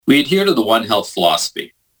We adhere to the One Health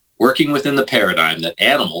philosophy, working within the paradigm that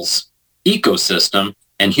animals, ecosystem,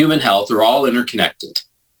 and human health are all interconnected.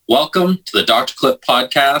 Welcome to the Dr. Cliff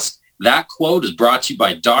podcast. That quote is brought to you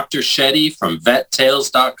by Dr. Shetty from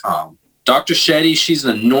VetTales.com. Dr. Shetty, she's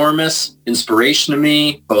an enormous inspiration to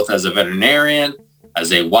me, both as a veterinarian,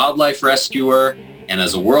 as a wildlife rescuer, and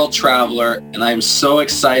as a world traveler. And I am so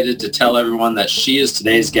excited to tell everyone that she is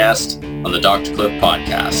today's guest on the Dr. Cliff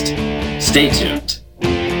podcast. Stay tuned.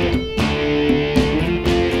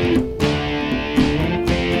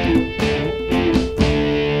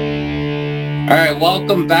 All right,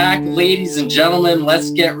 welcome back, ladies and gentlemen. Let's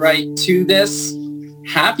get right to this.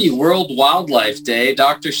 Happy World Wildlife Day,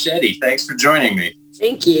 Dr. Shetty. Thanks for joining me.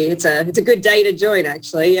 Thank you. It's a good day to join,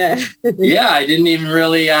 actually. Yeah. Yeah, I didn't even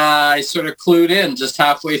really, I sort of clued in just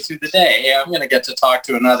halfway through the day. Hey, I'm going to get to talk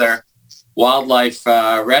to another wildlife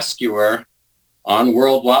rescuer on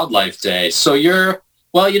World Wildlife Day. So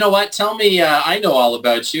well, you know what? Tell me, I know all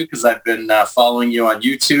about you because I've been following you on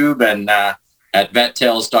YouTube and at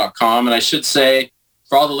VetTales.com. And I should say,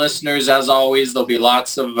 for all the listeners, as always, there'll be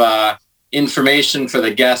lots of information for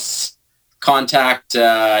the guests' contact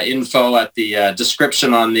info at the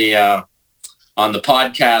description on the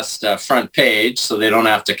podcast front page, so they don't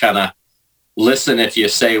have to kind of listen if you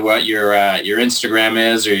say what your Instagram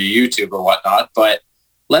is or your YouTube or whatnot. But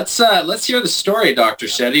let's hear the story, Dr.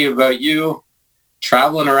 Shetty, about you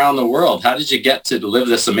traveling around the world. How did you get to live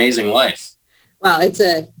this amazing life? Well, it's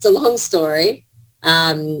a long story,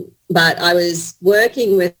 but I was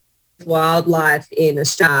working with wildlife in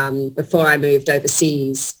Australia before I moved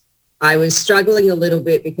overseas. I was struggling a little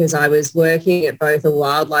bit because I was working at both a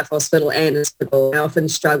wildlife hospital and a hospital. I often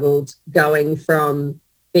struggled going from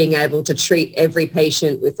being able to treat every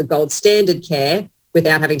patient with the gold standard care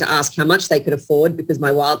without having to ask how much they could afford, because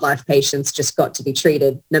my wildlife patients just got to be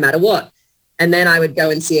treated no matter what. And then I would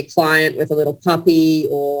go and see a client with a little puppy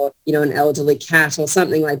or, an elderly cat or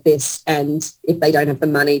something like this. And if they don't have the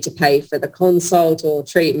money to pay for the consult or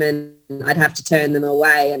treatment, I'd have to turn them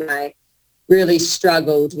away. And I really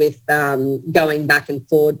struggled with going back and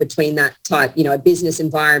forward between that type, a business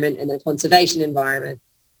environment and a conservation environment.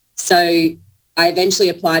 So I eventually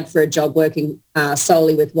applied for a job working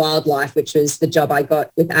solely with wildlife, which was the job I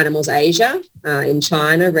got with Animals Asia in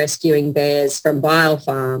China, rescuing bears from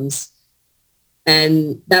biofarms.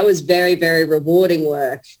 And that was very, very rewarding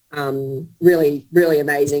work, really, really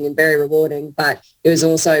amazing and very rewarding. But it was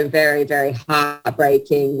also very, very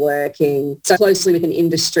heartbreaking working so closely with an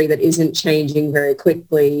industry that isn't changing very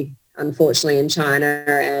quickly, unfortunately, in China.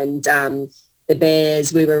 And the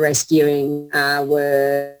bears we were rescuing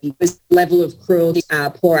were this level of cruelty,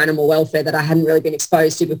 poor animal welfare that I hadn't really been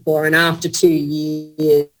exposed to before. And after 2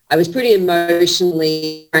 years, I was pretty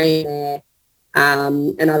emotionally drained there.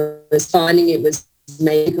 And I was finding it was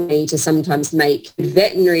making me to sometimes make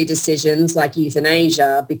veterinary decisions like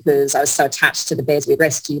euthanasia, because I was so attached to the bears we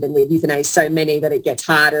rescued, and we euthanize so many that it gets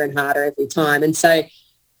harder and harder every time. And so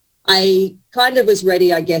I kind of was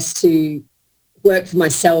ready, I guess, to work for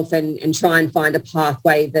myself and try and find a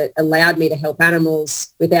pathway that allowed me to help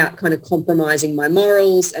animals without kind of compromising my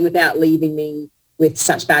morals and without leaving me with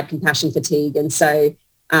such bad compassion fatigue. And so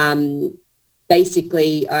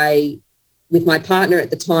basically with my partner at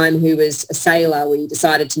the time, who was a sailor, we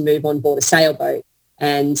decided to move on board a sailboat.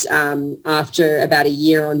 And after about a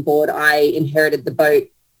year on board, I inherited the boat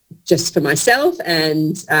just for myself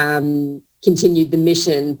and continued the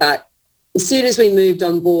mission. But as soon as we moved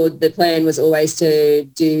on board, the plan was always to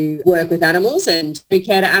do work with animals and do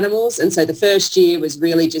care to animals. And so the first year was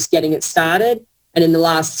really just getting it started. And in the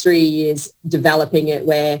last 3 years, developing it,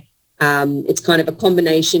 where it's kind of a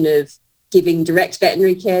combination of giving direct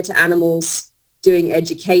veterinary care to animals, doing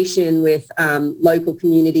education with local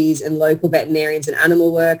communities and local veterinarians and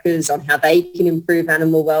animal workers on how they can improve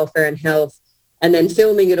animal welfare and health, and then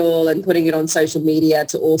filming it all and putting it on social media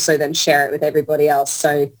to also then share it with everybody else.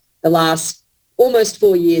 So the last almost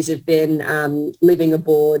 4 years have been living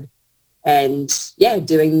aboard and,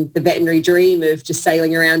 doing the veterinary dream of just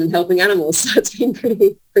sailing around and helping animals. So it's been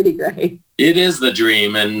pretty great. It is the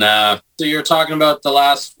dream. And so you're talking about the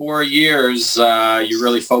last 4 years, you're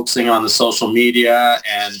really focusing on the social media.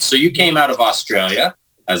 And so you came out of Australia,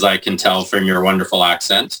 as I can tell from your wonderful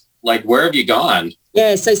accent. Like, where have you gone?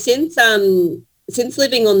 Yeah, so since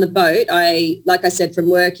living on the boat, like I said, from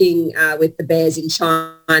working with the bears in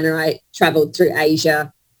China, I traveled through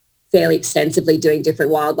Asia fairly extensively doing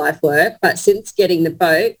different wildlife work. But since getting the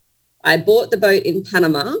boat, I bought the boat in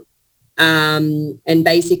Panama. And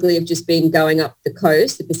basically have just been going up the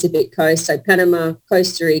coast, the Pacific coast, so Panama,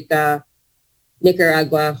 Costa Rica,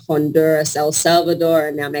 Nicaragua, Honduras, El Salvador,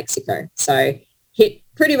 and now Mexico. So hit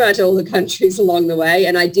pretty much all the countries along the way.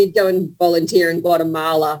 And I did go and volunteer in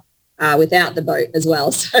Guatemala without the boat as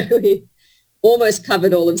well. So we almost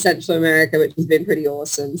covered all of Central America, which has been pretty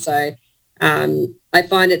awesome. So I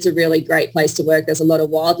find it's a really great place to work. There's a lot of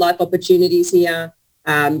wildlife opportunities here,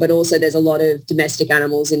 but also there's a lot of domestic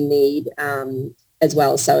animals in need as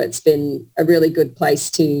well. So it's been a really good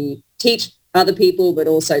place to teach other people, but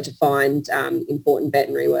also to find important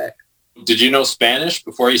veterinary work. Did you know Spanish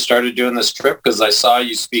before you started doing this trip? Because I saw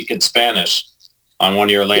you speak in Spanish on one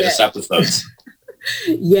of your latest episodes.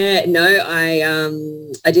 Yeah, no,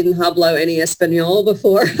 I didn't hablo any español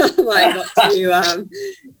before I got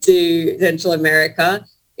to Central America.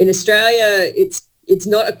 In Australia, it's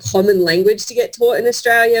not a common language to get taught in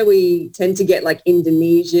Australia. We tend to get like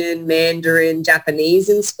Indonesian, Mandarin, Japanese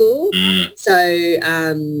in school. So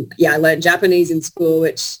I learned Japanese in school,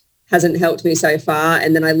 which hasn't helped me so far.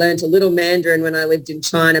 And then I learned a little Mandarin when I lived in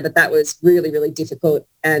China, but that was really, really difficult.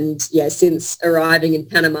 And since arriving in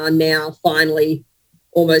Panama now, finally,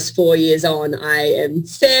 almost 4 years on, I am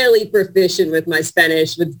fairly proficient with my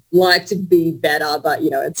Spanish. Would like to be better, but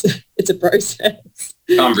it's a process.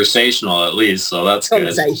 Conversational at least, so that's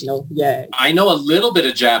conversational. Good. Yeah. I know a little bit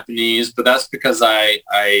of Japanese, but that's because I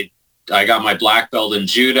got my black belt in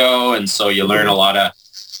judo, and so you learn a lot of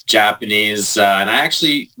Japanese. And I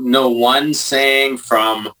actually know one saying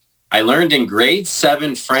I learned in grade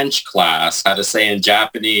 7 French class how to say in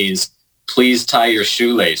Japanese, "Please tie your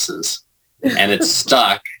shoelaces." And it's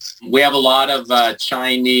stuck. We have a lot of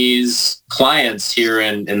Chinese clients here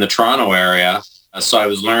in the Toronto area. So I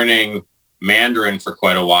was learning Mandarin for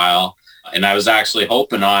quite a while. And I was actually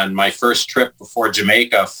hoping on my first trip before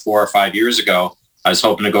Jamaica 4 or 5 years ago, I was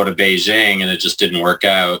hoping to go to Beijing, and it just didn't work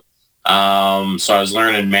out. So I was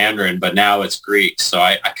learning Mandarin, but now it's Greek. So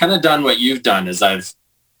I kind of done what you've done, is I've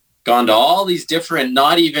gone to all these different,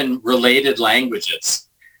 not even related languages.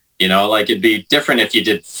 Like it'd be different if you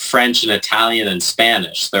did French and Italian and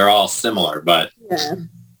Spanish. They're all similar, but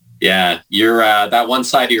you're that one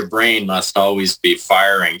side of your brain must always be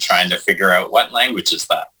firing, trying to figure out what language is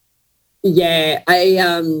that. Yeah,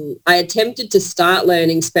 I attempted to start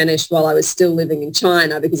learning Spanish while I was still living in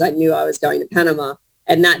China because I knew I was going to Panama,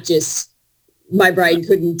 and that just, my brain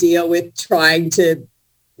couldn't deal with trying to.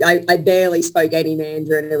 I barely spoke any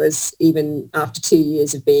Mandarin. It was, even after 2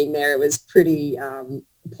 years of being there, it was pretty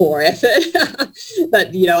poor effort.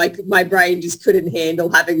 But my brain just couldn't handle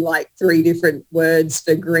having like 3 different words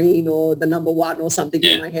for green or the number 1 or something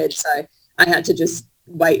in my head, so I had to just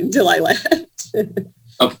wait until I left.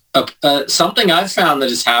 Something I've found that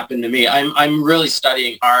has happened to me, I'm really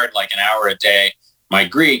studying hard, like an hour a day, my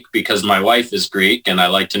Greek, because my wife is Greek and I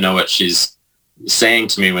like to know what she's saying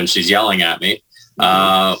to me when she's yelling at me.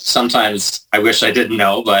 Sometimes I wish I didn't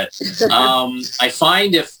know, but I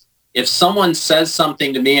find if someone says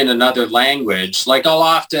something to me in another language, like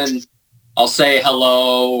I'll say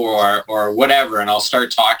hello or whatever, and I'll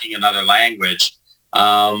start talking another language.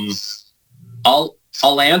 I'll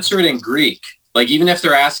answer it in Greek. Like even if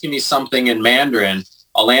they're asking me something in Mandarin,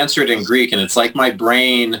 I'll answer it in Greek, and it's like my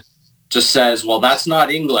brain just says, well, that's not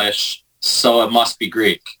English, so it must be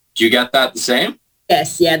Greek. Do you get that the same?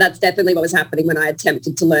 Yes, yeah, that's definitely what was happening when I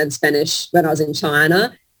attempted to learn Spanish when I was in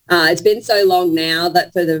China. It's been so long now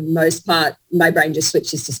that for the most part, my brain just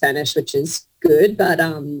switches to Spanish, which is good. But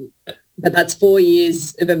that's 4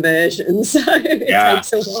 years of immersion, so it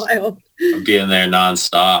takes a while. I'm being there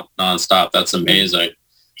nonstop. That's amazing.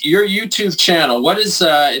 Your YouTube channel, what is,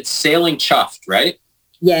 it's Sailing Chuffed, right?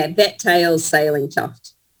 Yeah, Vet Tales Sailing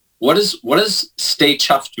Chuffed. What does stay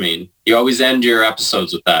chuffed mean? You always end your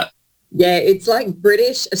episodes with that. Yeah, it's like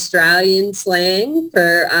British Australian slang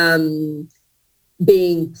for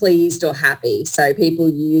being pleased or happy. So people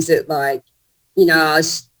use it like, I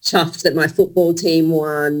was chuffed that my football team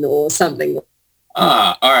won or something.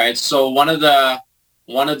 All right. So one of the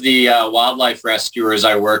wildlife rescuers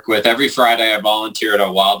I work with, every Friday I volunteer at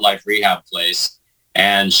a wildlife rehab place,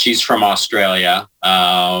 and she's from Australia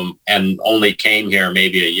and only came here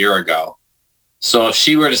maybe a year ago. So if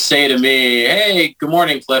she were to say to me, "Hey, good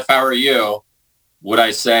morning, Cliff, how are you?" would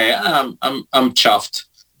I say, I'm chuffed?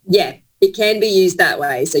 Yeah, it can be used that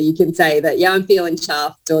way. So you can say that, I'm feeling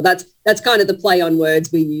chuffed, or that's kind of the play on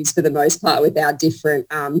words we use for the most part with our different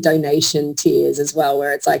donation tiers as well,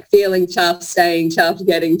 where it's like feeling chuffed, staying chuffed,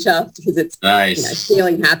 getting chuffed, because it's nice.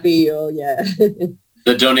 Feeling happy or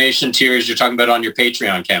The donation tiers you're talking about on your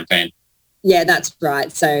Patreon campaign. Yeah, that's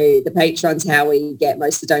right. So the Patreon's how we get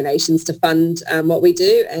most of the donations to fund what we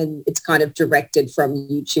do, and it's kind of directed from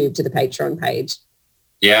YouTube to the Patreon page.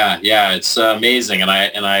 Yeah, it's amazing, and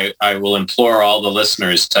I will implore all the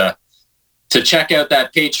listeners to to check out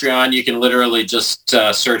that Patreon, you can literally just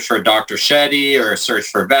search for Dr. Shetty or search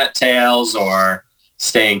for Vet Tales or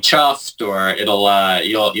Staying Chuffed, or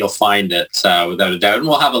you'll find it without a doubt. And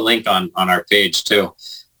we'll have a link on our page too.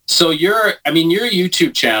 So your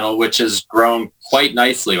YouTube channel, which has grown quite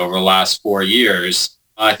nicely over the last 4 years,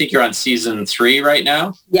 I think you're on season 3 right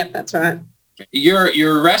now. Yep, that's right.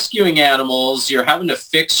 You're rescuing animals. You're having to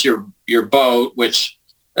fix your boat, which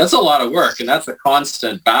that's a lot of work, and that's a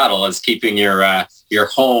constant battle, is keeping your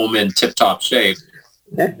home in tip-top shape.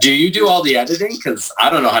 Do you do all the editing? Because I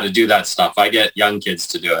don't know how to do that stuff. I get young kids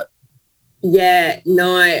to do it. Yeah,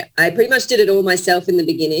 no, I pretty much did it all myself in the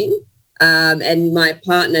beginning. And my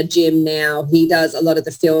partner, Jim, now, he does a lot of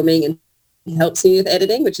the filming and helps me with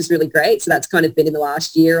editing, which is really great. So that's kind of been in the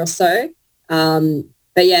last year or so.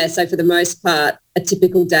 But yeah, so for the most part, a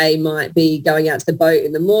typical day might be going out to the boat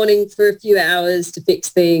in the morning for a few hours to fix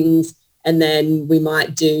things. And then we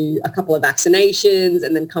might do a couple of vaccinations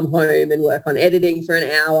and then come home and work on editing for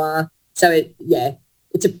an hour. So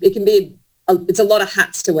it's a lot of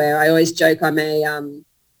hats to wear. I always joke I'm a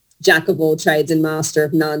jack of all trades and master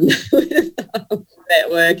of none with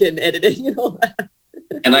work and editing and all that.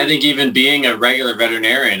 And I think even being a regular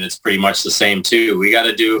veterinarian, it's pretty much the same too. We got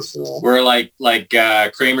to do, we're like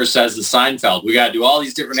Kramer says in Seinfeld, we got to do all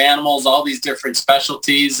these different animals, all these different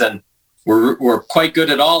specialties, and we're quite good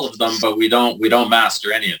at all of them, but we don't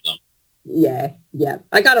master any of them. Yeah.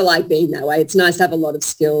 I gotta like being that way. It's nice to have a lot of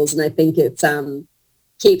skills, and I think it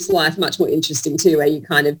keeps life much more interesting too, where you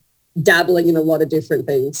kind of dabbling in a lot of different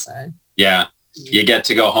things. So yeah. You get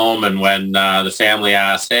to go home, and when the family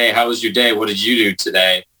asks, hey, how was your day? What did you do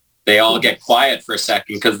today? They all get quiet for a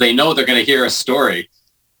second because they know they're going to hear a story.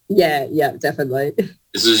 Yeah, definitely.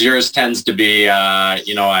 This is yours tends to be,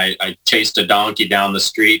 I chased a donkey down the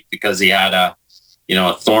street because he had a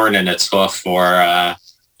thorn in its hoof, or,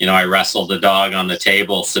 I wrestled a dog on the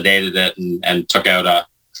table, sedated it, and took out a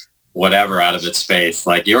whatever out of its face.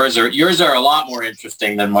 Like yours are a lot more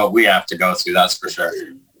interesting than what we have to go through. That's for sure.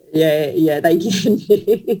 Yeah, they can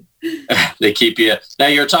be. They keep you. Now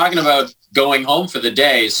you're talking about going home for the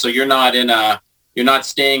day, so you're not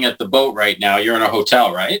staying at the boat right now. You're in a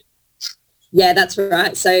hotel, right? Yeah, that's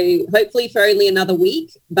right. So hopefully for only another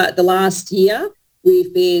week, but the last year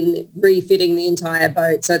we've been refitting the entire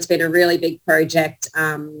boat. So it's been a really big project,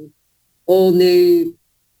 all new.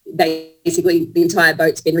 Basically, the entire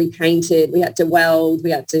boat's been repainted. We had to weld,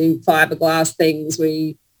 we had to fiberglass things.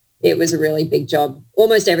 It was a really big job.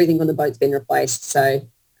 Almost everything on the boat's been replaced. So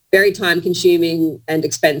very time consuming and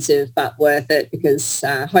expensive, but worth it because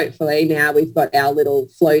hopefully now we've got our little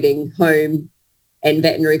floating home and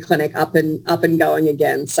veterinary clinic up and going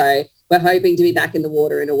again. So we're hoping to be back in the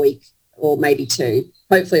water in a week or maybe 2,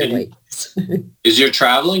 hopefully a week. Is your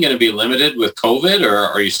traveling going to be limited with COVID, or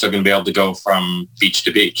are you still going to be able to go from beach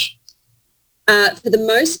to beach? For the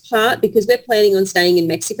most part, because we're planning on staying in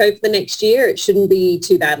Mexico for the next year, it shouldn't be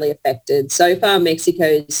too badly affected. So far,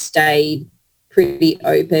 Mexico's stayed pretty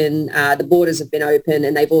open. The borders have been open,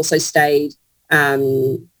 and they've also stayed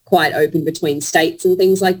quite open between states and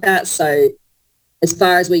things like that. So as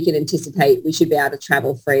far as we can anticipate, we should be able to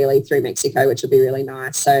travel freely through Mexico, which will be really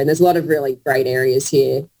nice. So there's a lot of really great areas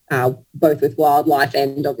here, both with wildlife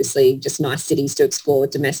and obviously just nice cities to explore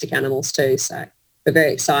with domestic animals too. So we're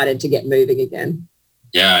very excited to get moving again.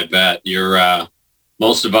 Yeah, I bet. You're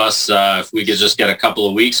most of us, if we could just get a couple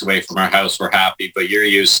of weeks away from our house, we're happy. But you're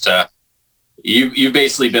used to, you've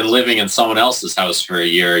basically been living in someone else's house for a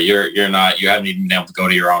year. You haven't even been able to go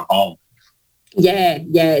to your own home. Yeah.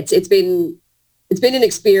 It's been an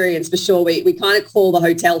experience for sure. We kind of call the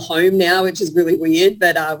hotel home now, which is really weird,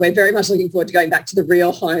 but we're very much looking forward to going back to the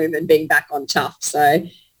real home and being back on Chuff. So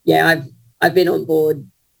yeah, I've been on board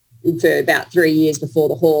for about 3 years before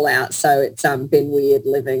the haul out. So it's been weird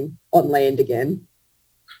living on land again.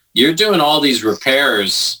 You're doing all these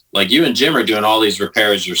repairs, like you and Jim are doing all these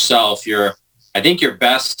repairs yourself. I think your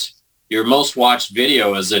most watched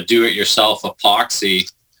video is a do-it-yourself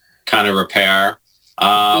epoxy kind of repair,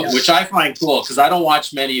 which I find cool because I don't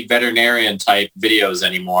watch many veterinarian type videos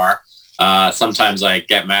anymore. Sometimes I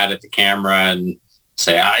get mad at the camera and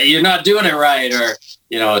say, you're not doing it right, or,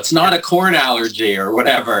 it's not a corn allergy or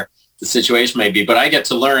whatever the situation may be. But I get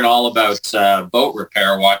to learn all about boat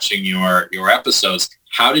repair watching your episodes.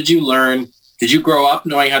 How did you learn? Did you grow up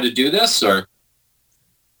knowing how to do this, or?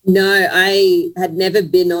 No, I had never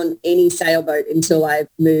been on any sailboat until I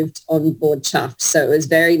moved on board Chuff. So it was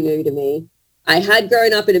very new to me. I had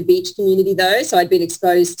grown up in a beach community though, so I'd been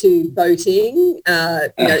exposed to boating,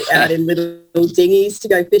 out in little dinghies to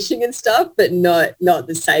go fishing and stuff, but not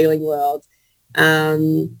the sailing world.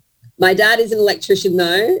 My dad is an electrician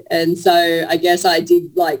though, and so I guess I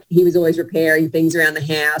did he was always repairing things around the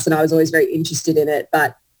house, and I was always very interested in it.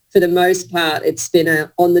 But for the most part, it's been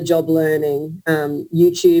a on-the-job learning.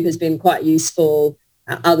 YouTube has been quite useful.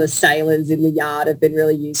 Other sailors in the yard have been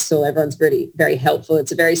really useful. Everyone's very helpful.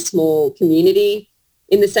 It's a very small community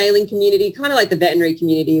in the sailing community, kind of like the veterinary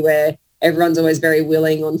community, where everyone's always very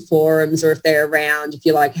willing on forums, or if they're around, if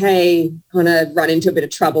you're like, hey, kind of run into a bit of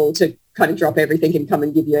trouble, to kind of drop everything and come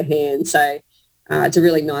and give you a hand. So it's a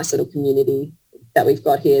really nice little community that we've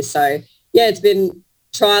got here. So yeah, it's been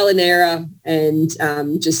trial and error, and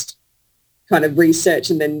just kind of research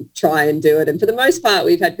and then try and do it. And for the most part,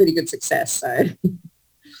 we've had pretty good success. So.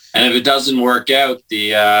 And if it doesn't work out,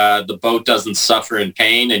 the boat doesn't suffer in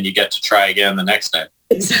pain, and you get to try again the next day.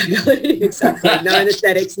 Exactly. No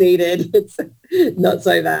anesthetics needed. It's not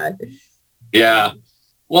so bad. Yeah.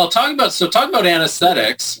 Well, talk about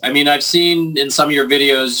anesthetics. I mean, I've seen in some of your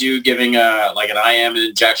videos you giving an IM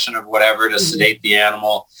injection or whatever to sedate the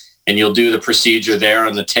animal, and you'll do the procedure there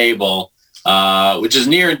on the table, which is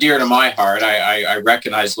near and dear to my heart. I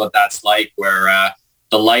recognize what that's like, where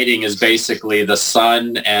the lighting is basically the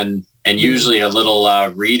sun and usually a little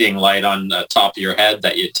reading light on the top of your head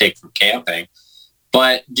that you take from camping.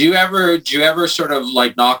 But do you ever sort of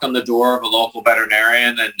knock on the door of a local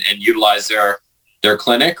veterinarian and utilize their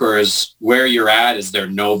clinic, or is where you're at, is there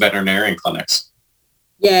no veterinarian clinics?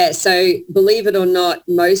 Yeah, so believe it or not,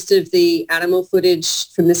 most of the animal footage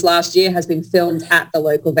from this last year has been filmed at the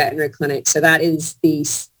local veterinary clinic. So that is the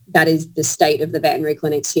state of the veterinary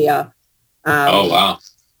clinics here. Oh, wow.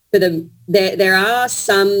 There are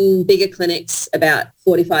some bigger clinics about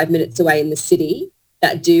 45 minutes away in the city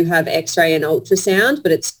that do have X-ray and ultrasound,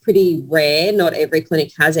 but it's pretty rare. Not every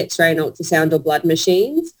clinic has X-ray and ultrasound or blood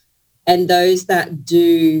machines. And those that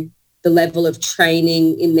do, the level of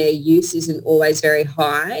training in their use isn't always very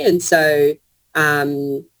high. And so,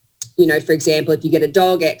 for example, if you get a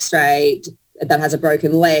dog X-ray that has a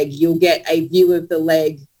broken leg, you'll get a view of the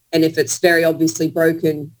leg. And if it's very obviously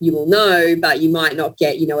broken, you will know, but you might not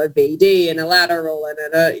get, a VD and a lateral and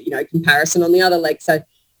a comparison on the other leg. So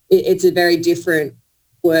it's a very different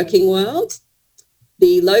working world.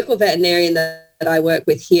 The local veterinarian that I work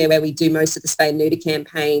with here, where we do most of the spay and neuter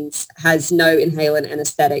campaigns, has no inhalant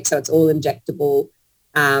anesthetic, so it's all injectable.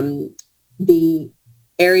 The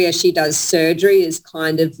area she does surgery is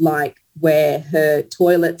kind of like where her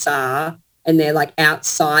toilets are, and they're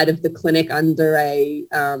outside of the clinic under a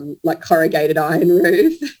corrugated iron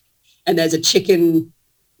roof, and there's a chicken,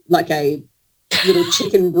 a little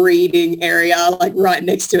chicken breeding area right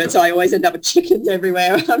next to it. So I always end up with chickens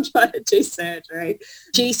everywhere when I'm trying to do surgery.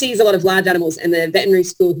 She sees a lot of large animals, and the veterinary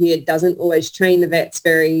school here doesn't always train the vets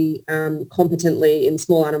very competently in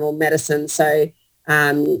small animal medicine. So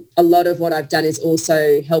a lot of what I've done is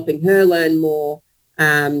also helping her learn more,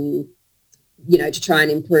 to try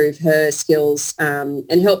and improve her skills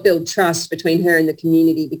and help build trust between her and the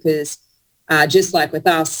community, because just like with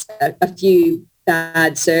us, a few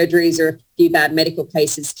bad surgeries or a few bad medical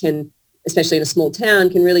cases can, especially in a small town,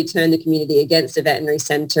 can really turn the community against a veterinary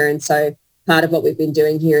centre. And so part of what we've been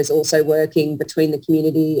doing here is also working between the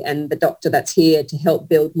community and the doctor that's here to help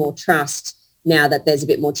build more trust now that there's a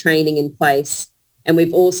bit more training in place. And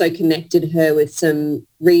we've also connected her with some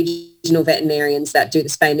regional veterinarians that do the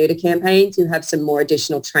spay and neuter campaigns, who have some more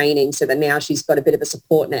additional training, so that now she's got a bit of a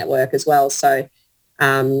support network as well. So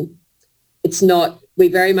we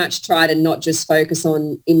very much try to not just focus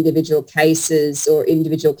on individual cases or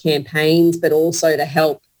individual campaigns, but also to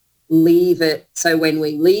help leave it so when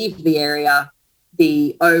we leave the area,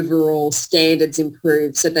 the overall standards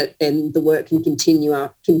improve, so that then the work can continue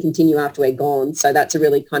after we're gone. So that's a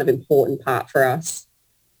really kind of important part for us.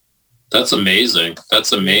 That's amazing.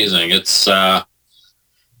 It's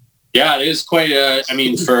it is quite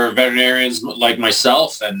for veterinarians like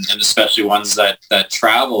myself, and especially ones that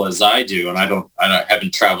travel as I do, and I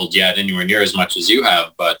haven't traveled yet anywhere near as much as you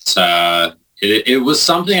have, but it was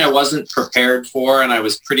something I wasn't prepared for, and I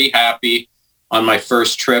was pretty happy on my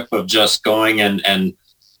first trip of just going and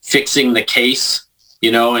fixing the case,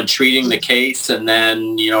 and treating the case. And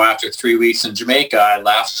then, after 3 weeks in Jamaica,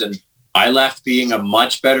 I left being a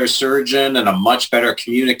much better surgeon and a much better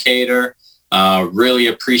communicator, really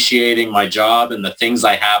appreciating my job and the things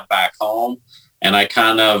I have back home. And I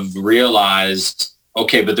kind of realized,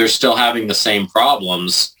 okay, but they're still having the same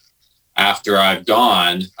problems after I've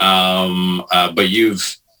gone. But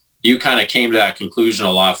you kind of came to that conclusion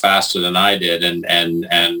a lot faster than I did.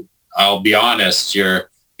 And I'll be honest, you're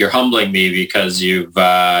humbling me, because you've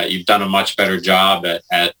done a much better job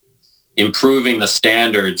at improving the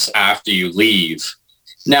standards after you leave.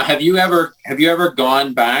 Now, have you ever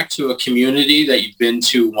gone back to a community that you've been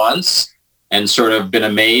to once and sort of been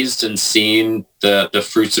amazed and seen the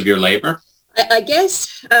fruits of your labor? I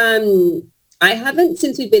guess I haven't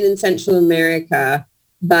since we've been in Central America,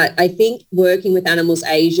 but I think working with Animals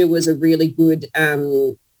Asia was a really good,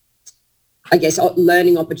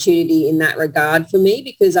 learning opportunity in that regard for me,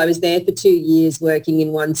 because I was there for 2 years working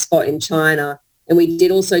in one spot in China, and we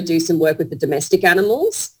did also do some work with the domestic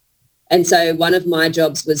animals. And so one of my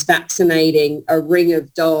jobs was vaccinating a ring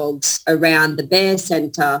of dogs around the bear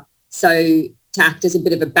centre, so to act as a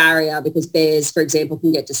bit of a barrier, because bears, for example,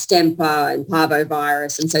 can get distemper and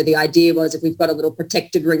parvovirus. And so the idea was, if we've got a little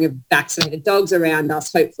protected ring of vaccinated dogs around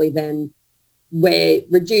us, hopefully then we're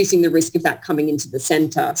reducing the risk of that coming into the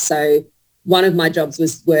centre. So one of my jobs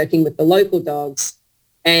was working with the local dogs.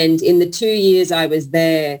 And in the 2 years I was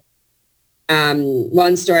there,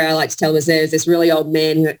 one story I like to tell was there was this really old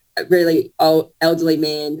man, a really old elderly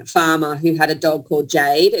man, a farmer, who had a dog called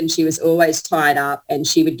Jade, and she was always tied up, and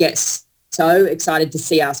she would get so excited to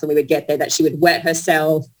see us when we would get there that she would wet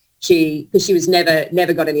herself. Because she was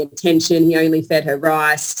never got any attention. He only fed her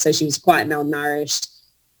rice, so she was quite malnourished.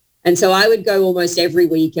 And so I would go almost every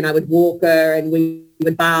week, and I would walk her, and we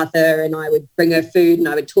would bath her, and I would bring her food, and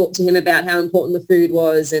I would talk to him about how important the food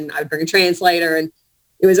was, and I would bring a translator, and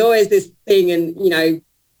it was always this thing. And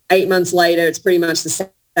 8 months later, it's pretty much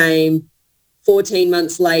the same. 14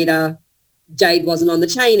 months later, Jade wasn't on the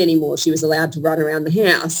chain anymore. She was allowed to run around the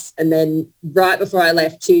house. And then right before I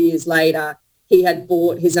left 2 years later, he had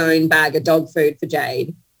bought his own bag of dog food for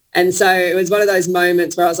Jade. And so it was one of those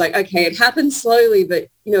moments where I was like, okay, it happened slowly, but,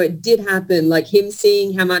 it did happen. Like, him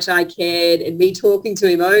seeing how much I cared and me talking to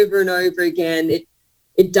him over and over again,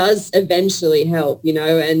 it does eventually help,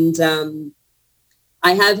 And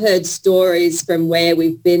I have heard stories from where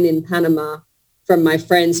we've been in Panama from my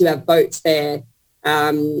friends who have boats there,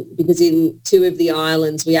 because in 2 of the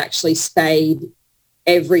islands, we actually spayed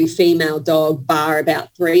every female dog bar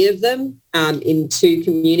about 3 of them in 2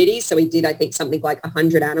 communities. So we did, I think, something like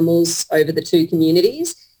 100 animals over the 2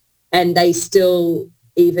 communities. And they still,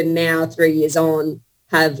 even now, 3 years on,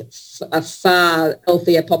 have a far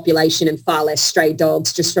healthier population and far less stray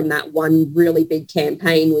dogs, just from that one really big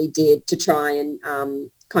campaign we did to try and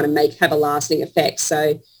kind of have a lasting effect.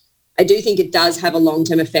 So I do think it does have a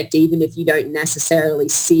long-term effect, even if you don't necessarily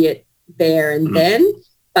see it there and then.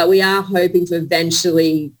 But we are hoping to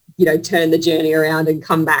eventually, turn the journey around and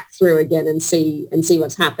come back through again and see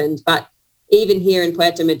what's happened. But even here in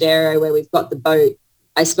Puerto Madero, where we've got the boat,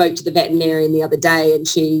 I spoke to the veterinarian the other day, and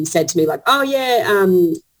she said to me, like, oh yeah,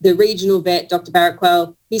 the regional vet, Dr.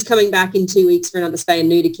 Barraquel, he's coming back in 2 weeks for another spay and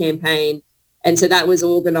neuter campaign. And so that was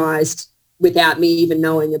organised without me even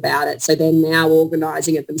knowing about it. So they're now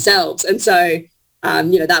organising it themselves. And so,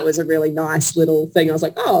 that was a really nice little thing. I was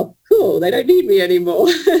like, oh, cool, they don't need me anymore.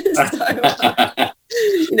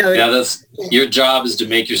 That's your job, is to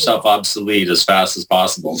make yourself obsolete as fast as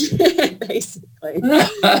possible. Basically.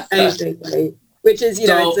 Which is,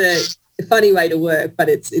 it's a funny way to work, but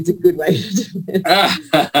it's a good way to do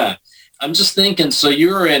it. I'm just thinking, so you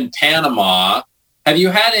were in Panama. Have you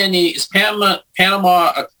had is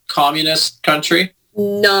Panama a communist country?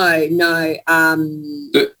 No.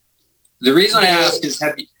 The reason I ask is,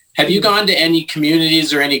 have you gone to any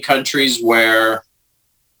communities or any countries where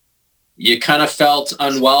you kind of felt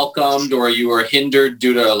unwelcomed, or you were hindered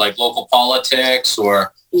due to like local politics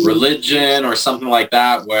or religion or something like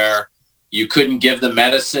that, where you couldn't give the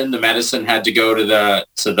medicine had to go to the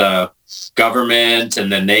government,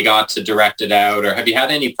 and then they got to direct it out? Or have you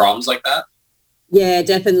had any problems like that? Yeah,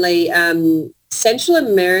 definitely. Central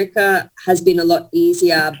America has been a lot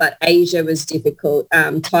easier, but Asia was difficult.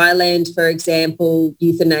 Thailand, for example,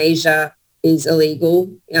 euthanasia is illegal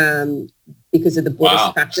because of the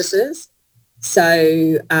Buddhist practices.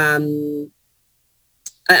 So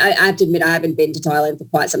I have to admit, I haven't been to Thailand for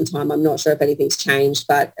quite some time. I'm not sure if anything's changed,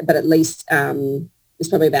 but at least it was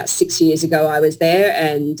probably about 6 years ago I was there,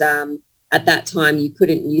 and at that time you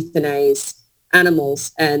couldn't euthanize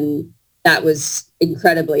animals, and that was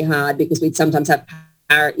incredibly hard, because we'd sometimes have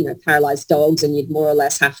paralyzed dogs, and you'd more or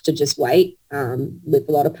less have to just wait with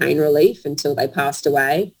a lot of pain relief until they passed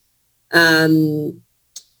away.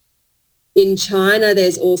 In China,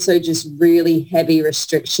 there's also just really heavy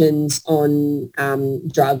restrictions on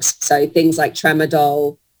drugs. So things like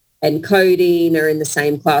tramadol and codeine are in the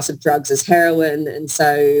same class of drugs as heroin, and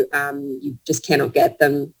so you just cannot get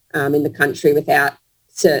them in the country without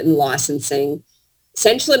certain licensing.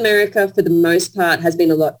 Central America, for the most part, has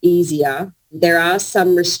been a lot easier. There are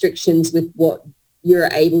some restrictions with what you're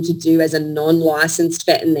able to do as a non-licensed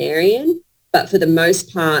veterinarian, but for the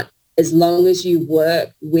most part, as long as you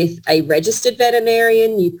work with a registered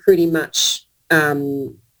veterinarian, you pretty much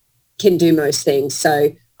can do most things.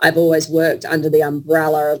 So I've always worked under the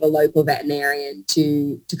umbrella of a local veterinarian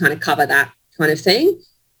to kind of cover that kind of thing.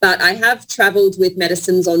 But I have travelled with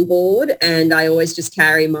medicines on board, and I always just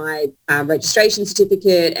carry my registration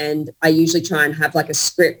certificate, and I usually try and have like a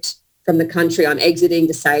script from the country I'm exiting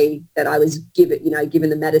to say that I was given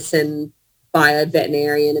the medicine by a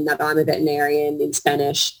veterinarian and that I'm a veterinarian in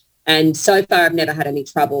Spanish. And so far I've never had any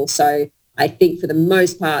trouble. So I think for the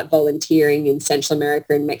most part, volunteering in Central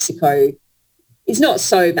America and Mexico is not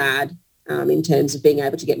so bad in terms of being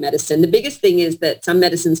able to get medicine. The biggest thing is that some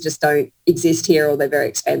medicines just don't exist here, or they're very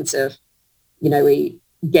expensive. We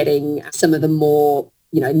getting some of the more,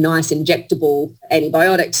 nice injectable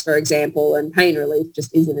antibiotics, for example, and pain relief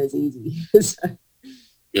just isn't as easy.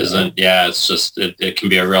 It's just, it can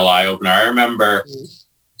be a real eye-opener. I remember,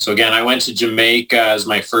 so again, I went to Jamaica as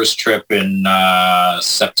my first trip in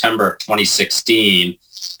September 2016.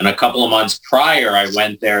 And a couple of months prior, I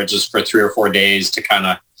went there just for 3 or 4 days to kind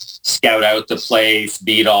of scout out the place,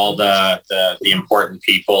 meet all the important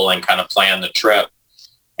people, and kind of plan the trip.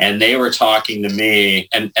 And they were talking to me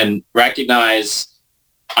and recognize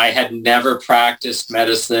I had never practiced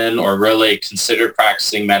medicine or really considered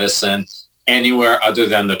practicing medicine anywhere other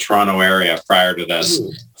than the Toronto area prior to this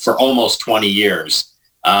for almost 20 years.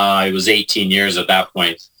 It was 18 years at that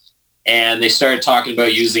point. And they started talking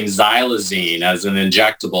about using xylazine as an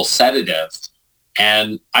injectable sedative.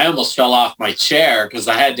 And I almost fell off my chair because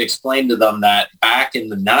I had to explain to them that back in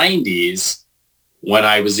the 90s, when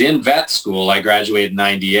I was in vet school, I graduated in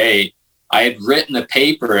 98, I had written a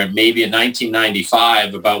paper maybe in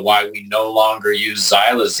 1995 about why we no longer use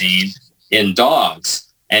xylazine in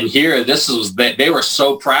dogs. And here, they were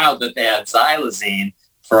so proud that they had xylazine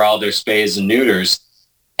for all their spays and neuters.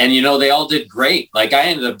 And, they all did great. Like I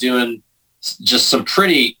ended up doing just some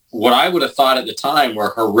pretty, what I would have thought at the time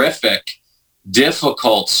were horrific,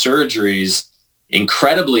 difficult surgeries,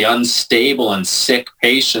 incredibly unstable and sick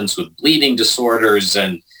patients with bleeding disorders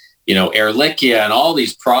and, Ehrlichia and all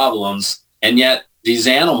these problems. And yet these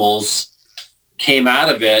animals came out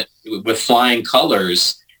of it with flying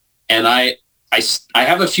colors. And I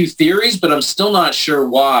have a few theories, but I'm still not sure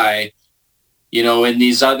why, in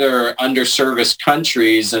these other underserviced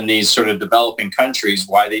countries and these sort of developing countries,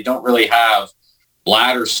 why they don't really have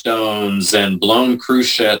bladder stones and blown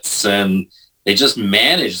cruciates, and they just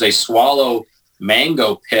they swallow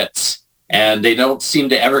mango pits and they don't seem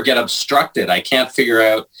to ever get obstructed. I can't figure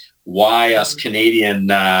out why us Canadian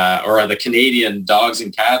or the Canadian dogs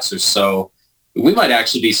and cats are so, we might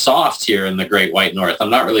actually be soft here in the Great White North.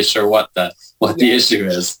 I'm not really sure what the issue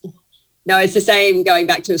is. No, it's the same going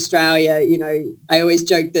back to Australia. I always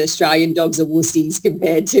joke that Australian dogs are wussies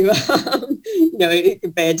compared to,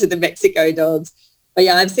 compared to the Mexico dogs. But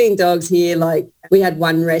yeah, I've seen dogs here. Like we had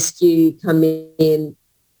one rescue come in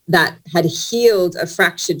that had healed a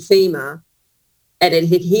fractured femur, and it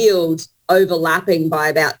had healed overlapping by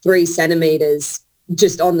about 3 centimeters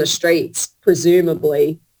just on the streets,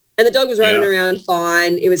 presumably. And the dog was running around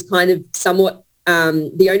fine. It was kind of somewhat,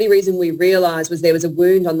 the only reason we realized was there was a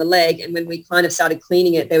wound on the leg. And when we kind of started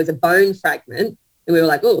cleaning it, there was a bone fragment. And we were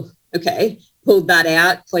like, oh, okay. Pulled that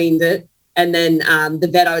out, cleaned it. And then the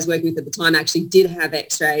vet I was working with at the time actually did have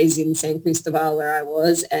x-rays in San Cristobal where I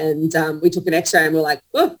was. And we took an x-ray and we're like,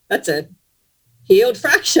 oh, that's a healed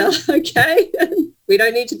fracture. Okay. We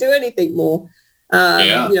don't need to do anything more.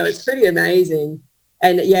 It's pretty amazing.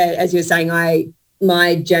 And yeah, as you were saying,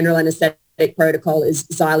 my general anesthetic protocol is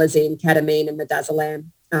xylazine, ketamine, and midazolam.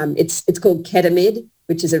 It's called Ketamid,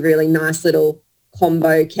 which is a really nice little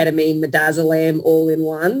combo, ketamine, midazolam, all in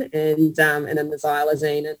one, and then the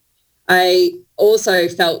xylazine. And I also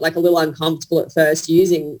felt like a little uncomfortable at first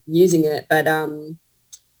using it, but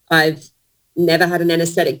I've never had an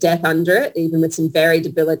anesthetic death under it, even with some very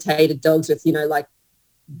debilitated dogs with, like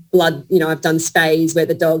blood. I've done spays where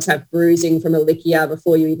the dogs have bruising from Ehrlichia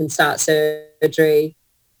before you even start surgery.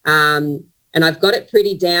 And I've got it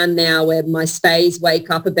pretty down now where my spays wake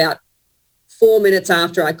up about 4 minutes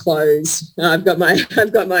after I close. I've got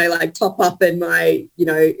my like top up and my,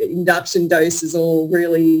 induction doses all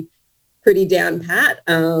really pretty down pat.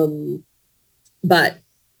 But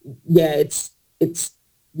yeah, it's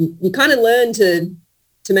you kind of learn to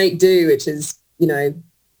make do, which is,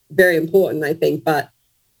 very important, I think. But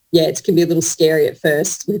yeah, it can be a little scary at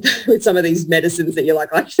first with some of these medicines that you're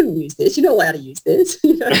like, I shouldn't use this. You're not allowed to use this.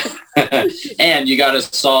 And you got to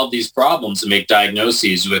solve these problems and make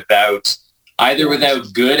diagnoses without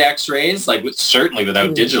good x-rays, like certainly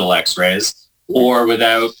without digital x-rays, or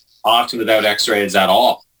often without x-rays at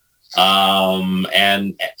all.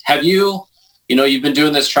 And have you, you've been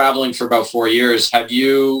doing this traveling for about 4 years. Have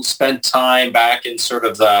you spent time back in sort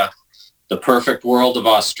of the perfect world of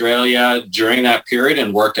Australia during that period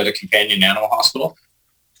and worked at a companion animal hospital?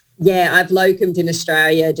 Yeah, I've locumed in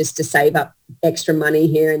Australia just to save up extra money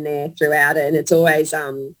here and there throughout it. And it's always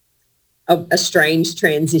a strange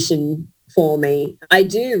transition for me. I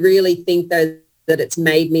do really think, though, that it's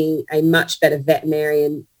made me a much better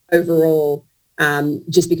veterinarian overall,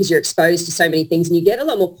 just because you're exposed to so many things and you get a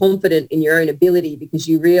lot more confident in your own ability because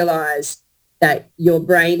you realize that your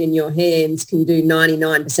brain and your hands can do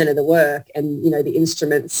 99% of the work, and, the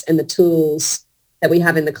instruments and the tools that we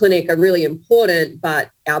have in the clinic are really important,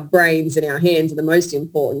 but our brains and our hands are the most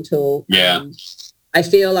important tool. Yeah. I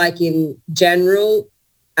feel like in general,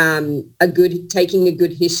 taking a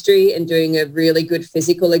good history and doing a really good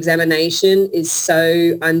physical examination is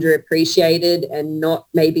so underappreciated and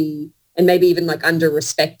maybe even like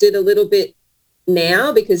under-respected a little bit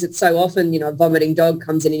now, because it's so often, a vomiting dog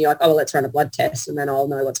comes in and you're like, oh, well, let's run a blood test and then I'll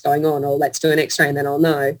know what's going on, or let's do an x-ray and then I'll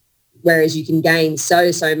know. Whereas you can gain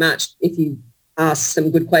so much if you ask some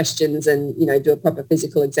good questions and, do a proper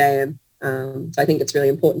physical exam. So I think it's really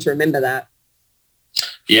important to remember that.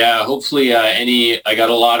 Yeah, hopefully I got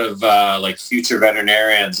a lot of like future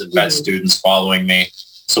veterinarians and vet students following me.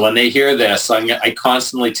 So when they hear this, I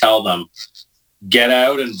constantly tell them, get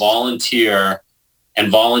out and volunteer in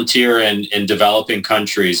developing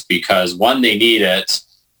countries, because one, they need it.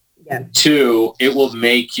 Yeah. Two, it will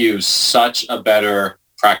make you such a better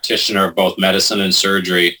practitioner of both medicine and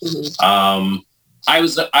surgery. Mm-hmm.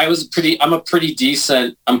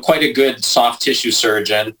 I'm quite a good soft tissue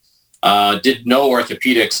surgeon. Did no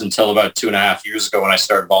orthopedics until about 2.5 years ago when I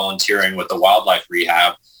started volunteering with the wildlife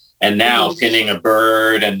rehab. And now pinning a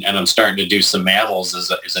bird and I'm starting to do some mammals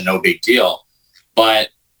is a no big deal. But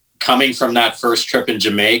coming from that first trip in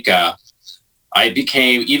Jamaica,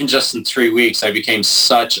 even just in 3 weeks, I became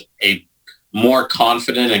such a more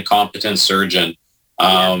confident and competent surgeon.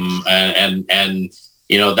 And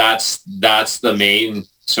that's the main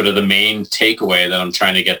takeaway that I'm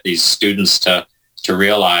trying to get these students to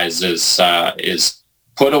realize is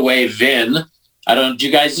put away VIN. Do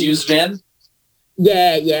you guys use VIN?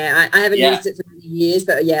 Yeah. I haven't used it for many years,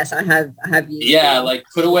 but yes, I have used it. Yeah, like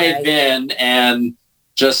put away VIN and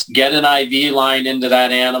just get an IV line into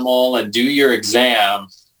that animal and do your exam.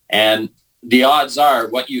 And the odds are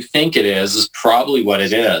what you think it is probably what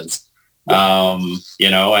it is. And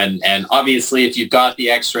obviously if you've got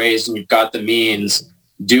the x-rays and you've got the means,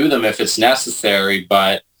 do them if it's necessary,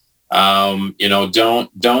 but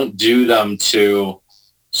don't do them to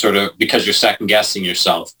sort of because you're second guessing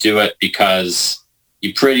yourself. Do it because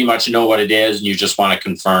you pretty much know what it is and you just want to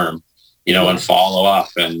confirm, and follow up.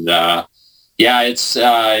 And it's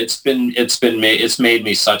made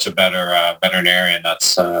me such a better veterinarian.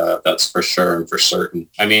 That's for sure and for certain.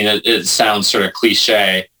 I mean, it sounds sort of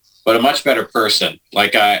cliche, but a much better person.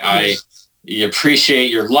 Like you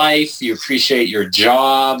appreciate your life, you appreciate your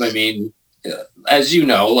job. I mean, as you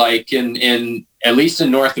know, like in at least in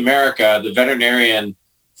North America, the veterinarian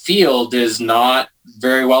field is not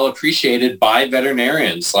very well appreciated by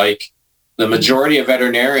veterinarians. Like the majority of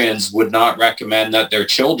veterinarians would not recommend that their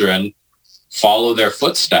children follow their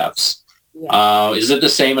footsteps. Yeah. Is it the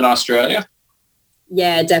same in Australia?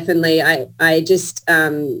 Yeah, definitely. I just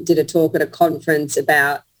did a talk at a conference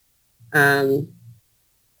about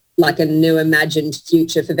like a new imagined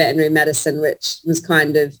future for veterinary medicine, which was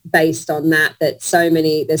kind of based on that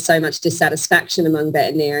there's so much dissatisfaction among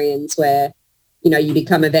veterinarians where, you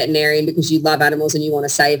become a veterinarian because you love animals and you want to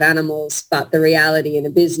save animals, but the reality in a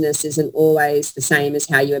business isn't always the same as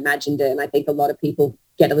how you imagined it. And I think a lot of people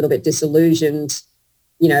get a little bit disillusioned,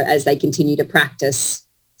 as they continue to practice.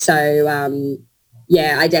 So,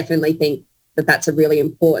 I definitely think that that's a really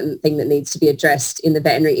important thing that needs to be addressed in the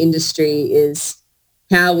veterinary industry is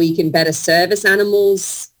how we can better service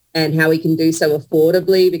animals and how we can do so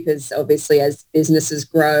affordably, because obviously as businesses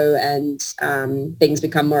grow and things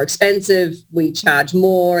become more expensive, we charge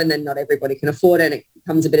more and then not everybody can afford it and it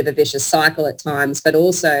becomes a bit of a vicious cycle at times. But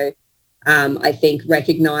also I think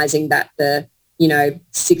recognizing that the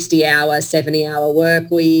 60-hour, 70-hour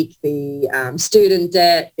work week, the student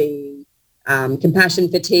debt, the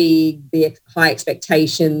compassion fatigue, the high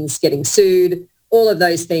expectations, getting sued, all of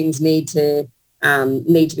those things need to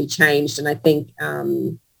be changed. And I think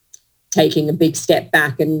taking a big step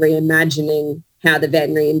back and reimagining how the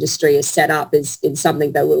veterinary industry is set up is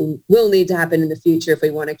something that will need to happen in the future if we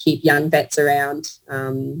want to keep young vets around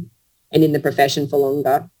and in the profession for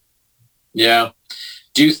longer. Yeah.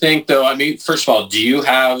 Do you think, though, I mean, first of all, do you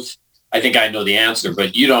have, I think I know the answer,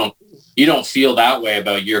 but you don't, you don't feel that way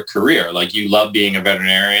about your career. Like you love being a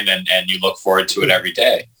veterinarian and you look forward to it every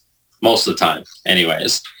day, most of the time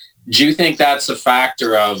anyways. Do you think that's a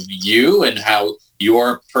factor of you and how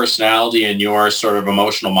your personality and your sort of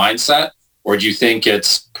emotional mindset? Or do you think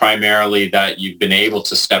it's primarily that you've been able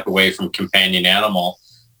to step away from companion animal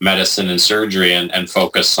medicine and surgery and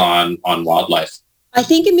focus on wildlife? I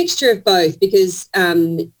think a mixture of both, because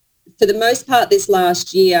for the most part this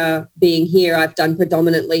last year being here, I've done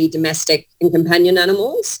predominantly domestic and companion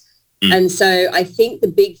animals. And so I think the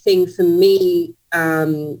big thing for me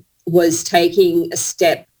was taking a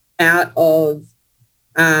step out of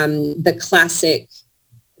the classic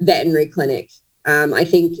veterinary clinic. I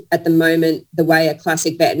think at the moment, the way a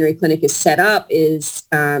classic veterinary clinic is set up is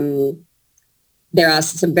there are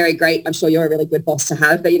some very great, I'm sure you're a really good boss to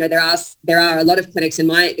have, but, there are a lot of clinics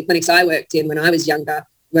the clinics I worked in when I was younger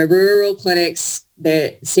were rural clinics.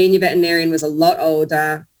 The senior veterinarian was a lot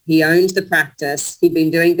older. He owned the practice. He'd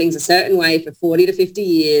been doing things a certain way for 40 to 50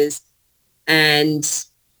 years. And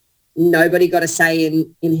nobody got a say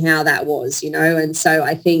in how that was, and so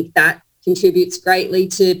I think that contributes greatly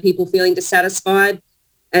to people feeling dissatisfied.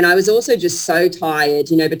 And I was also just so tired,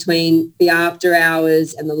 between the after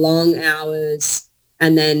hours and the long hours,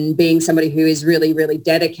 and then being somebody who is really, really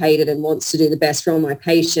dedicated and wants to do the best for all my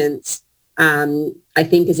patients. I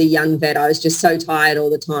think as a young vet, I was just so tired all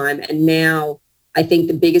the time. And now I think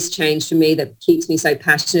the biggest change for me that keeps me so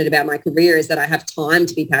passionate about my career is that I have time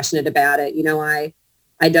to be passionate about it.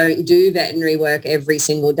 I don't do veterinary work every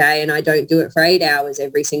single day, and I don't do it for 8 hours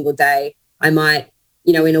every single day. I might,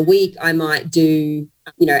 in a week, I might do,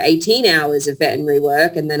 18 hours of veterinary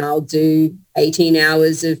work, and then I'll do 18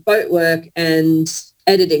 hours of boat work and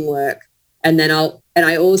editing work. And then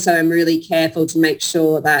I also am really careful to make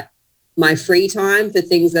sure that my free time for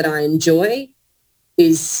things that I enjoy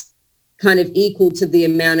is kind of equal to the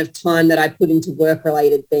amount of time that I put into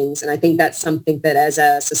work-related things. And I think that's something that as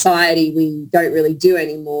a society, we don't really do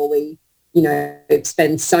anymore. We,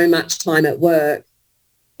 spend so much time at work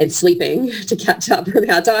and sleeping to catch up from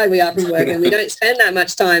how tired we are from work. And we don't spend that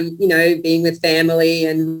much time, being with family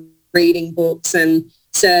and reading books and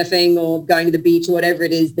surfing or going to the beach or whatever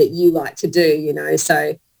it is that you like to do,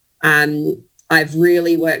 So I've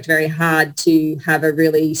really worked very hard to have a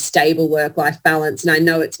really stable work-life balance. And I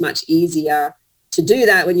know it's much easier to do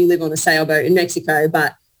that when you live on a sailboat in Mexico.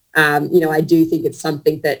 But, I do think it's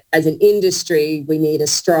something that as an industry, we need to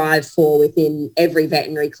strive for within every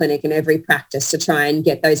veterinary clinic and every practice to try and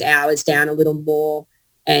get those hours down a little more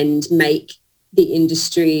and make the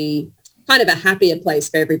industry kind of a happier place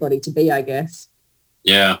for everybody to be, I guess.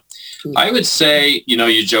 Yeah. I would say,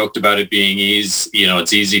 you joked about it being easy,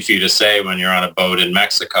 it's easy for you to say when you're on a boat in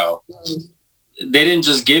Mexico. They didn't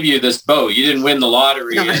just give you this boat. You didn't win the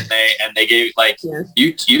lottery and they gave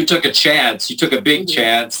you took a chance. You took a big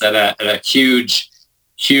chance at a huge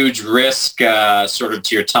risk sort of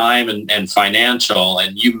to your time and financial,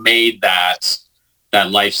 and you made that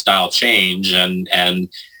lifestyle change. And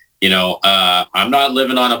I'm not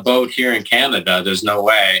living on a boat here in Canada. There's no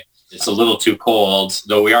way. It's a little too cold,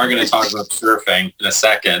 though we are going to talk about surfing in a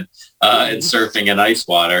second, and surfing in ice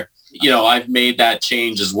water. I've made that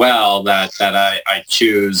change as well, that I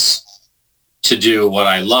choose to do what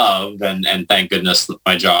I love, and thank goodness that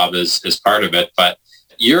my job is part of it. But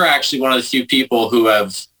you're actually one of the few people who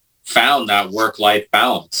have found that work-life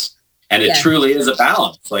balance. And it truly is a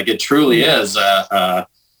balance. Like it truly is a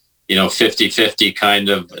 50-50 kind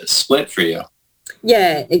of split for you.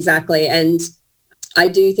 Yeah, exactly. And I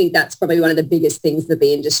do think that's probably one of the biggest things that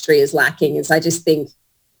the industry is lacking is I just think,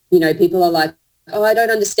 people are like, oh, I don't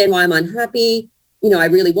understand why I'm unhappy. I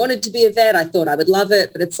really wanted to be a vet. I thought I would love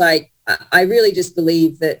it. But it's like, I really just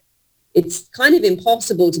believe that it's kind of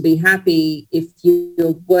impossible to be happy if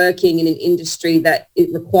you're working in an industry that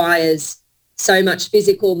it requires so much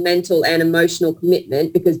physical, mental and emotional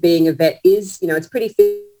commitment, because being a vet is, it's pretty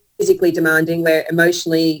physically demanding. We're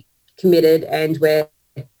emotionally committed and we're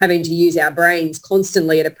having to use our brains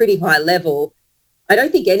constantly at a pretty high level. I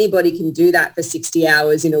don't think anybody can do that for 60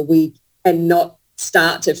 hours in a week and not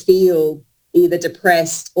start to feel either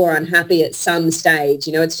depressed or unhappy at some stage.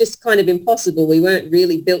 It's just kind of impossible. We weren't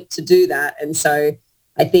really built to do that. And so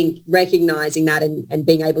I think recognizing that and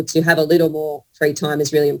being able to have a little more free time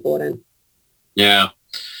is really important. Yeah.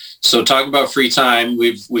 So talking about free time,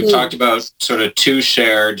 we've talked about sort of two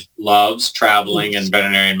shared loves, traveling and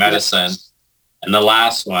veterinary medicine. And the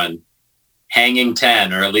last one, hanging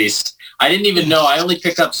 10, or at least I didn't even know. I only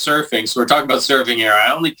picked up surfing. So we're talking about surfing here.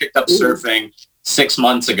 I only picked up surfing 6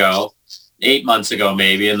 months ago, 8 months ago,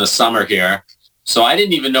 maybe in the summer here. So I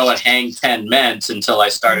didn't even know what hang 10 meant until I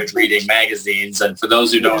started reading magazines. And for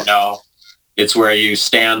those who don't know, it's where you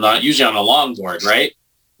stand on, usually on a longboard, right?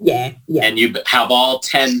 Yeah. And you have all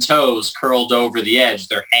 10 toes curled over the edge.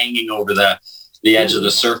 They're hanging over the edge of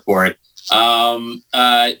the surfboard.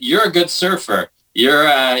 You're a good surfer.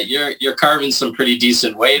 You're carving some pretty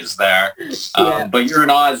decent waves there. But you're an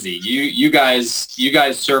Aussie. You guys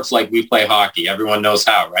surf like we play hockey. Everyone knows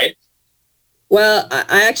how, right? Well,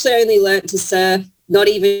 I actually only learnt to surf not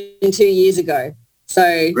even 2 years ago. So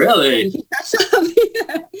really? You can catch up.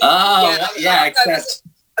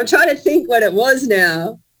 I'm trying to think what it was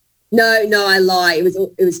now. No, I lie. It was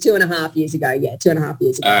 2.5 years ago. Yeah, 2.5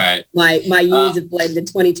 years ago. All right. My years have blended.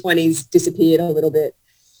 2020's disappeared a little bit.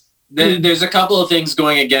 There's a couple of things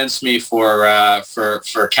going against me for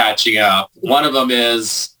catching up. One of them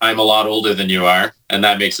is I'm a lot older than you are, and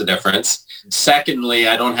that makes a difference. Secondly,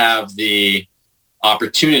 I don't have the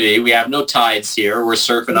opportunity. We have no tides here. We're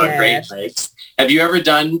surfing on Great Lakes. Have you ever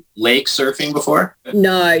done lake surfing before?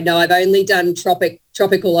 No. I've only done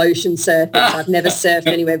tropical ocean surfing. I've never surfed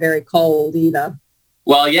anywhere very cold either.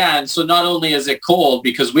 Well, yeah, and so not only is it cold,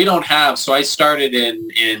 because we don't have, so I started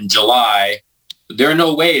in July. There are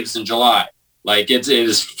no waves in July. Like it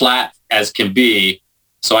is flat as can be.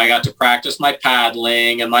 So I got to practice my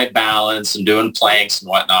paddling and my balance and doing planks and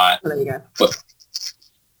whatnot. Oh, there you go.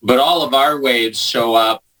 But all of our waves show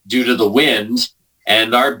up due to the wind,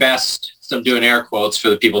 and our best, so I'm doing air quotes for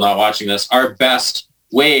the people not watching this, our best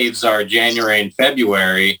waves are January and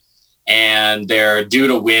February, and they're due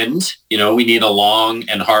to wind. You know, we need a long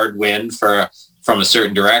and hard wind from a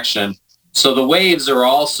certain direction. So the waves are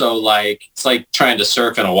also like, it's like trying to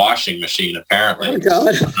surf in a washing machine, apparently. Oh,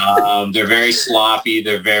 God. They're very sloppy.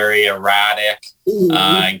 They're very erratic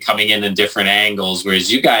and coming in different angles.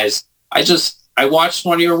 Whereas you guys, I watched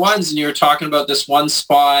one of your ones and you were talking about this one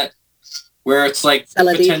spot where it's like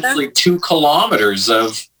potentially 2 kilometers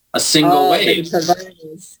of a single wave.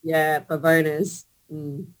 Pavones. Yeah, Pavones.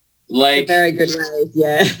 Like, very good wave,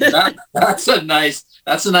 yeah. that's a nice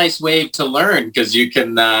wave to learn, because you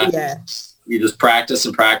can you just practice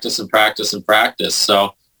and practice and practice and practice.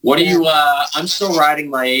 So what are you I'm still riding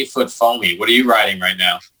my 8-foot foamy. What are you riding right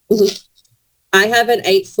now? I have an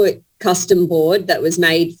 8-foot custom board that was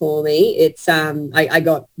made for me. It's I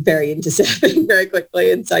got very into surfing very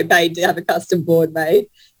quickly, and so paid to have a custom board made.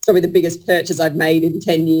 It's probably the biggest purchase I've made in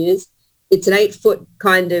 10 years. It's an 8-foot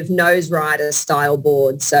kind of nose rider style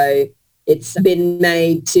board. So it's been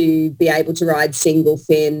made to be able to ride single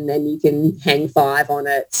fin, and you can hang 5 on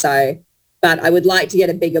it. So, but I would like to get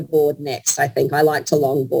a bigger board next. I think I like to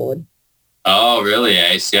longboard. Oh, really?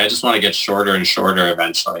 I see. I just want to get shorter and shorter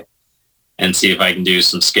eventually, and see if I can do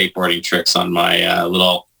some skateboarding tricks on my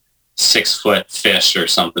little 6-foot fish or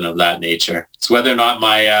something of that nature. It's whether or not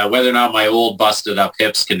my old busted up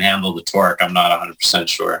hips can handle the torque. I'm not 100%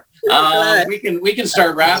 sure. We can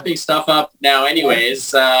start wrapping stuff up now,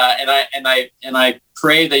 anyways. And I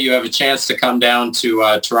pray that you have a chance to come down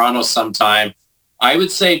to Toronto sometime. I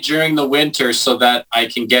would say during the winter, so that I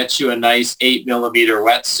can get you a nice 8mm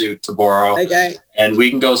wetsuit to borrow. Okay. And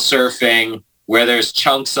we can go surfing where there's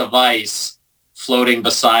chunks of ice floating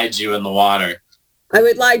beside you in the water. I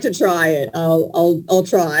would like to try it. I'll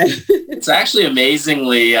try. It's actually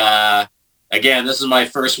amazingly, again, this is my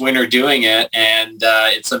first winter doing it, and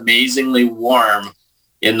it's amazingly warm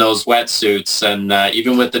in those wetsuits. And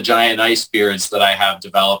even with the giant ice beards that I have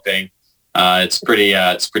developing, it's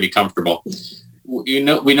pretty comfortable. We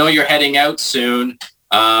know you're heading out soon.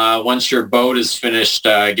 Once your boat is finished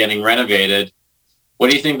getting renovated. What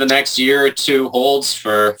do you think the next year or two holds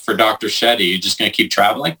for Dr. Shetty? You just going to keep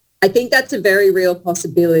traveling? I think that's a very real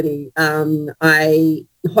possibility. I'm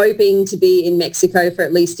hoping to be in Mexico for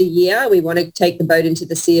at least a year. We want to take the boat into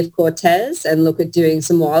the Sea of Cortez and look at doing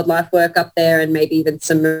some wildlife work up there, and maybe even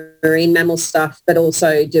some marine mammal stuff, but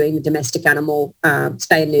also doing the domestic animal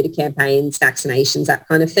spay and neuter campaigns, vaccinations, that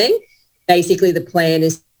kind of thing. Basically, the plan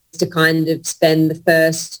is to kind of spend the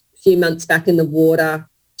first few months back in the water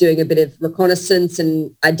doing a bit of reconnaissance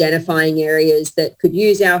and identifying areas that could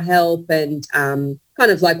use our help, and kind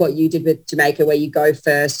of like what you did with Jamaica, where you go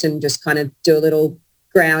first and just kind of do a little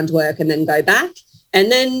groundwork and then go back.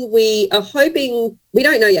 And then we are hoping, we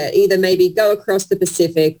don't know yet, either maybe go across the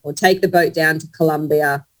Pacific or take the boat down to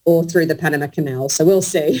Colombia or through the Panama Canal. So we'll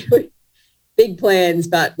see. Big plans,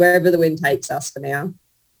 but wherever the wind takes us for now.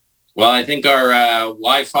 Well, I think our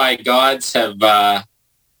Wi-Fi gods have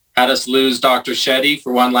had us lose Dr. Shetty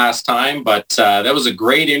for one last time, but that was a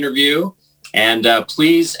great interview. And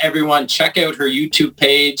please, everyone, check out her YouTube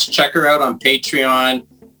page. Check her out on Patreon.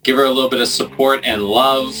 Give her a little bit of support and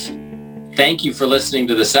love. Thank you for listening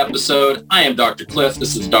to this episode. I am Dr. Cliff.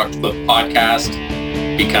 This is Dr. Cliff Podcast.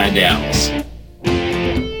 Be kind to animals.